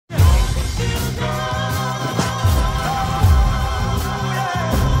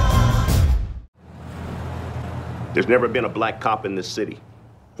There's never been a black cop in this city.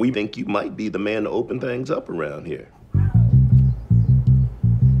 We think you might be the man to open things up around here.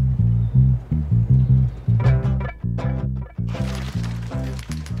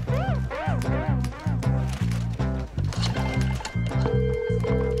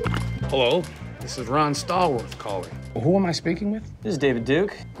 Hello, this is Ron Stallworth calling. Who am I speaking with? This is David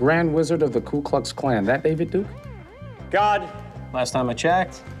Duke. Grand Wizard of the Ku Klux Klan. That David Duke? God. Last time I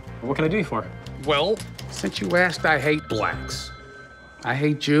checked. What can I do you for? Well, since you asked, I hate blacks. I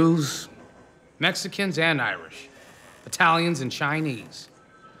hate Jews, Mexicans and Irish, Italians and Chinese.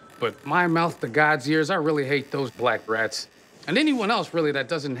 But my mouth to God's ears, I really hate those black rats. And anyone else, really, that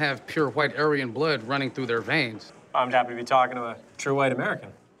doesn't have pure white Aryan blood running through their veins. I'm happy to be talking to a true white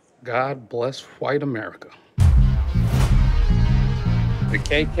American. God bless white America. The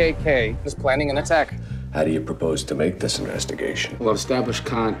KKK is planning an attack. How do you propose to make this investigation? We'll establish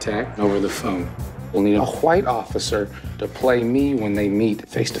contact over the phone. We'll need a white officer to play me when they meet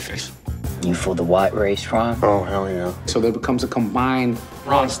face to face. You for the white race, Ron? Oh, hell yeah. So there becomes a combined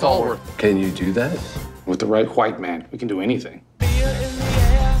Ron Stallworth. Can you do that? With the right white man, we can do anything.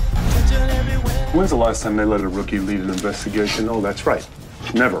 When's the last time they let a rookie lead an investigation? Oh, that's right.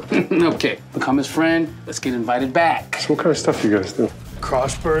 Never. Okay, become his friend. Let's get invited back. So what kind of stuff you guys do?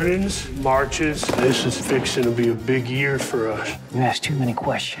 Cross burnings, marches. This is fixing to be a big year for us. You ask too many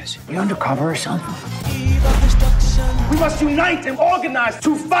questions. You undercover or something? We must unite and organize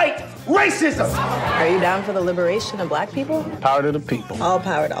to fight racism. Are you down for the liberation of black people? Power to the people. All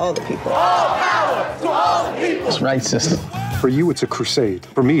power to all the people. All power to all the people. That's right, sister. For you, it's a crusade.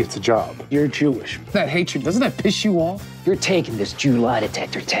 For me, it's a job. You're Jewish. That hatred, doesn't that piss you off? You're taking this Jew lie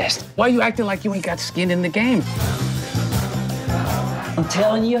detector test. Why are you acting like you ain't got skin in the game? I'm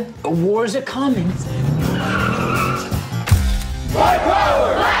telling you, the wars are coming. White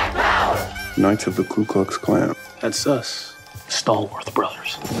power! Black power! Knights of the Ku Klux Klan. That's us, Stallworth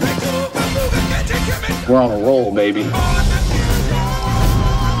brothers. We're on a roll, baby.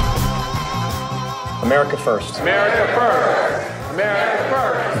 America first. America first! America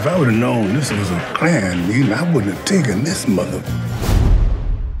first! If I would have known this was a Klan meeting, I wouldn't have taken this mother.